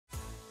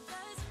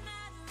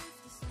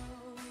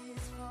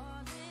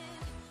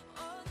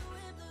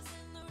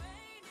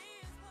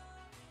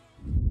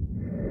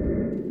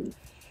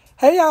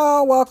Hey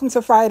y'all, welcome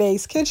to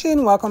Friday's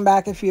Kitchen. Welcome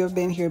back if you have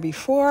been here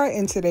before.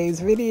 In today's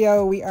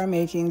video, we are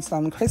making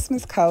some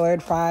Christmas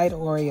colored fried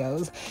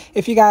Oreos.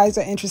 If you guys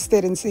are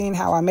interested in seeing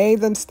how I made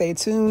them, stay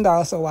tuned.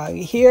 Also, while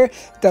you're here,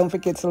 don't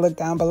forget to look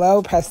down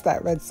below, press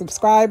that red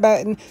subscribe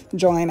button,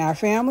 join our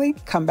family,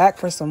 come back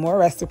for some more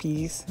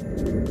recipes.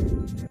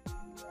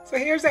 So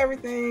here's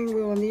everything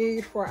we will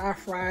need for our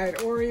fried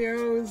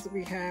Oreos.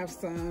 We have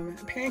some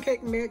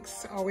pancake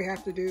mix. All we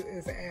have to do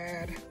is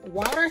add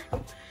water.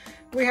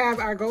 We have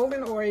our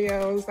golden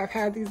Oreos. I've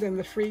had these in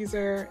the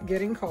freezer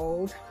getting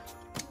cold.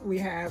 We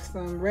have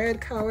some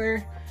red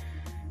color,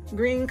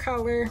 green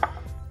color.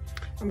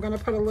 I'm gonna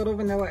put a little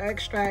vanilla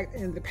extract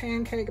in the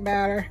pancake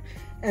batter,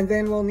 and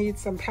then we'll need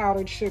some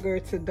powdered sugar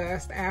to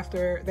dust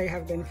after they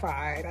have been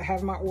fried. I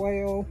have my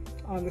oil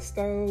on the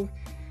stove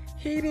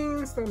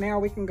heating, so now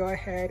we can go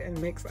ahead and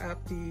mix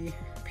up the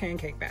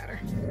pancake batter.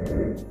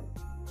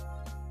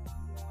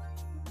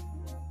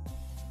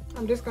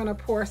 I'm just gonna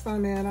pour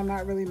some in. I'm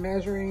not really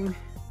measuring.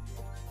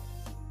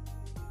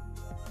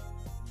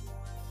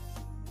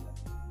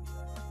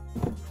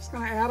 Just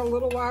gonna add a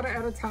little water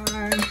at a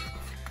time.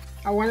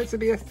 I want it to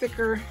be a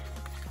thicker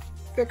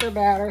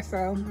batter, so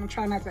I'm gonna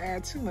try not to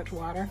add too much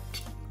water.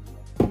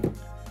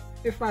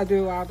 If I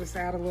do, I'll just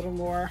add a little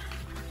more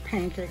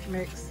pancake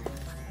mix.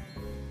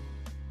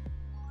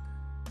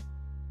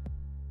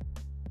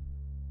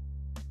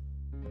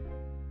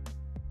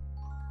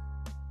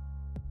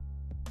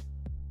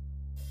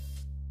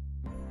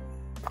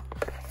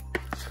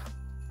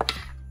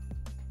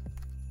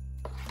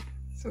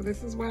 So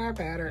this is what our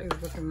batter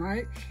is looking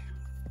like.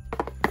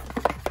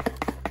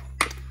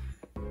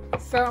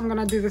 So I'm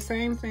gonna do the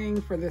same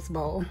thing for this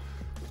bowl.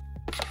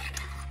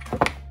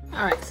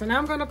 All right, so now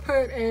I'm gonna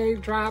put a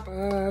drop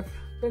of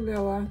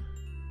vanilla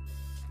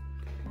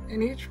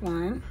in each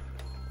one.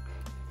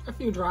 A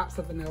few drops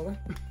of vanilla.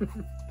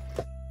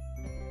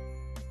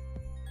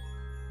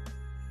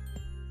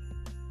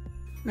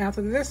 Now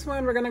to this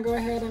one, we're gonna go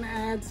ahead and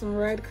add some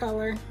red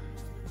color.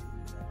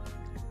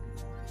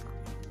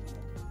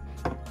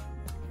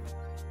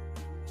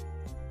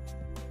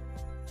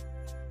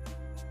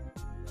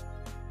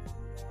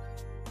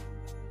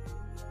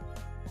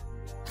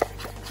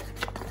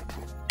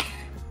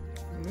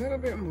 A little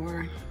bit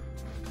more.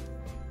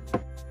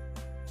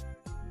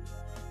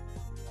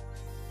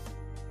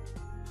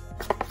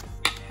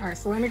 All right,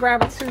 so let me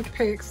grab a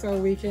toothpick so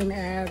we can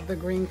add the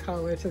green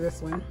color to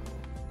this one.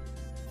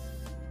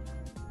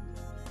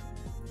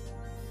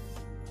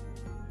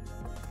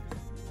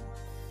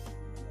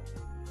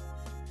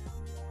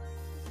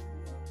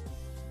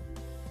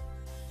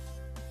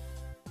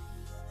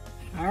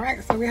 All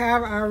right, so we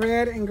have our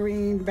red and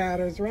green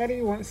batters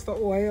ready. Once the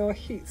oil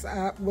heats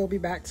up, we'll be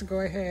back to go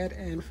ahead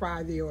and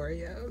fry the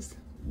Oreos.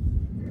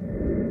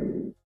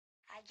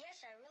 I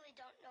guess I really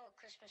don't know what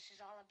Christmas is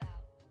all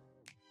about.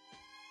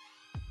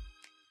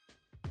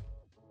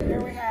 Here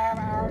we have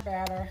our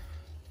batter.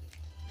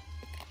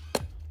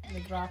 We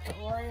drop the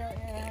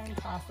Oreo in,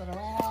 toss it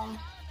around.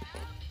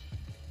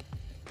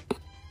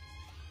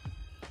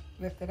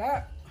 Lift it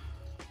up,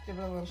 give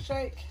it a little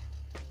shake.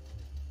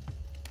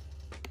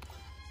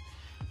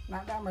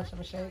 Not that much of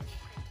a shake.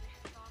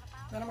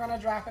 Then I'm gonna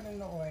drop it in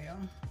the oil.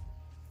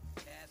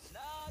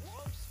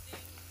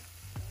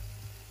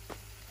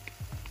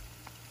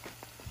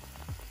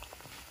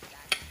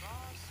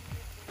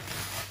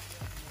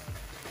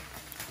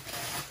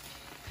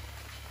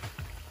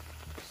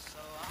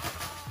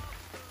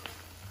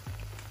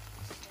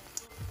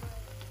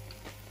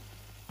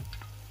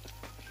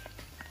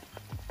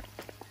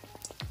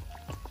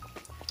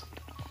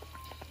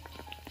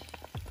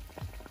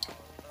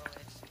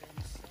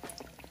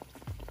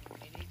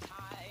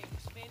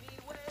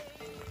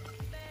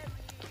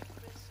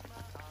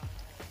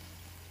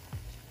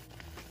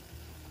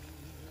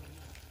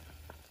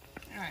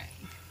 All right.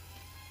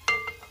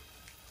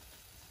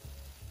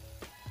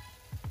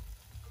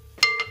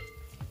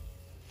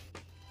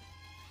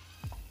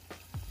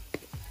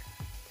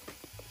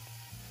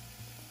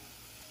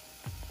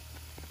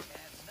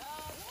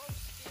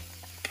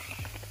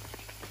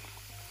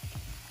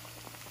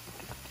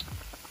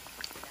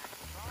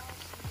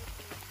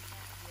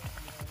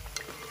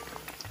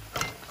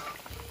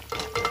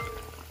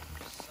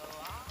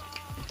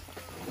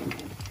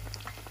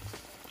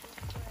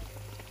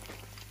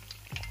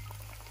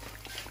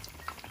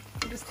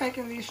 Just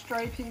taking these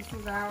stray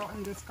pieces out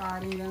and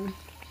discarding them.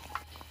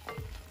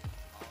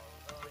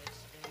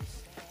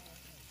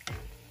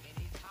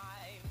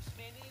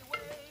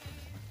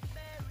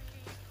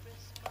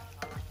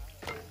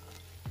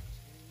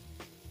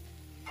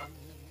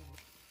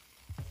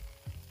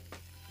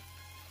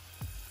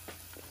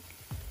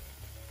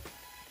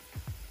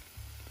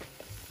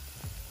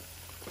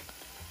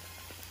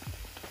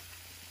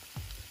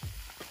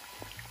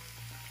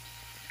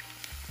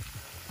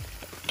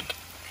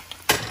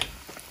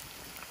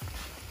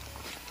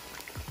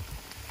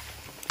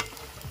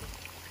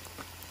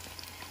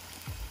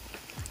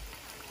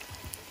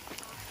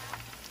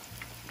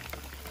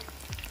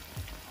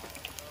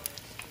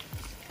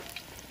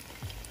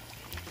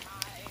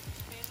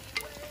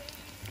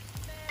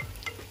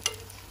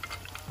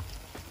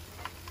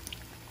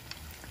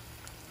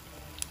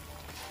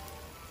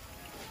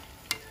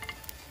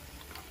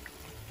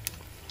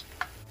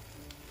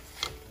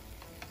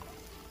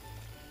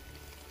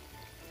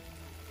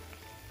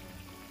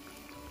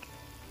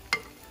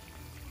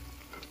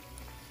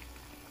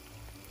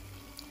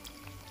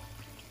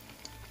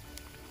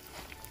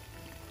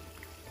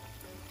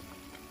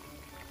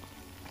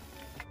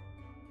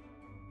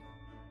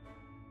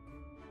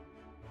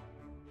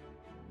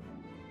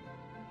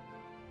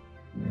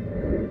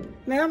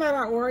 Now that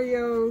our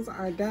Oreos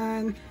are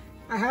done,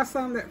 I have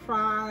some that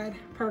fried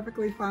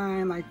perfectly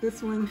fine, like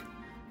this one,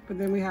 but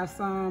then we have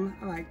some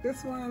like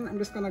this one. I'm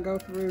just gonna go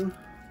through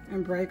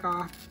and break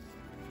off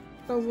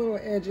those little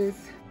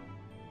edges.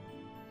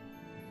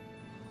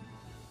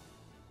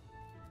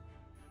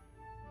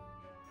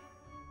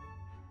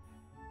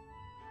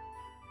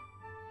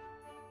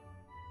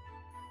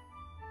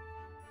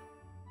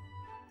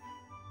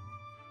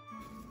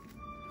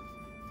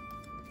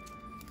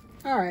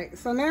 All right,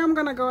 so now I'm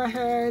gonna go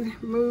ahead,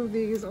 move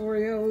these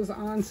Oreos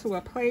onto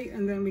a plate,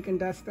 and then we can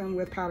dust them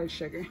with powdered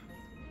sugar.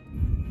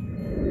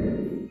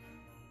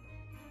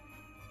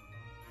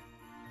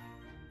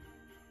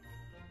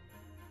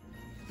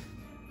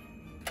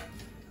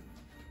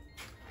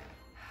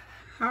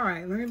 All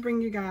right, let me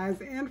bring you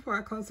guys in for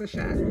a closer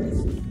shot.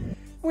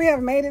 We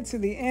have made it to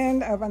the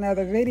end of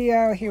another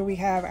video. Here we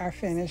have our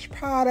finished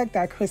product,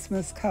 our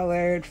Christmas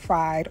colored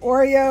fried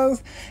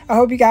Oreos. I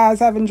hope you guys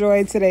have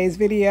enjoyed today's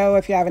video.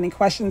 If you have any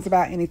questions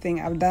about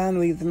anything I've done,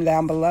 leave them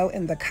down below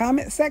in the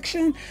comment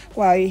section.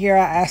 While you're here,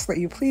 I ask that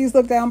you please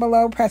look down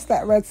below, press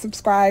that red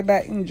subscribe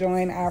button,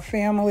 join our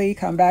family,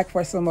 come back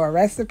for some more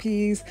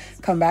recipes,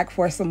 come back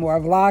for some more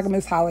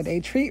Vlogmas holiday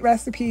treat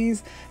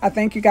recipes. I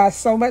thank you guys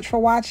so much for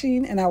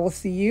watching, and I will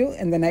see you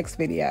in the next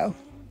video.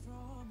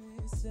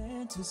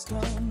 Santa's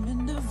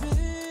coming to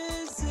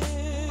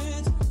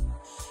visit.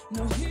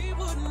 No, he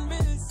wouldn't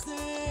miss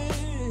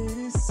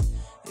this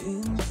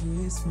in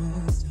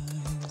Christmas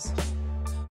times.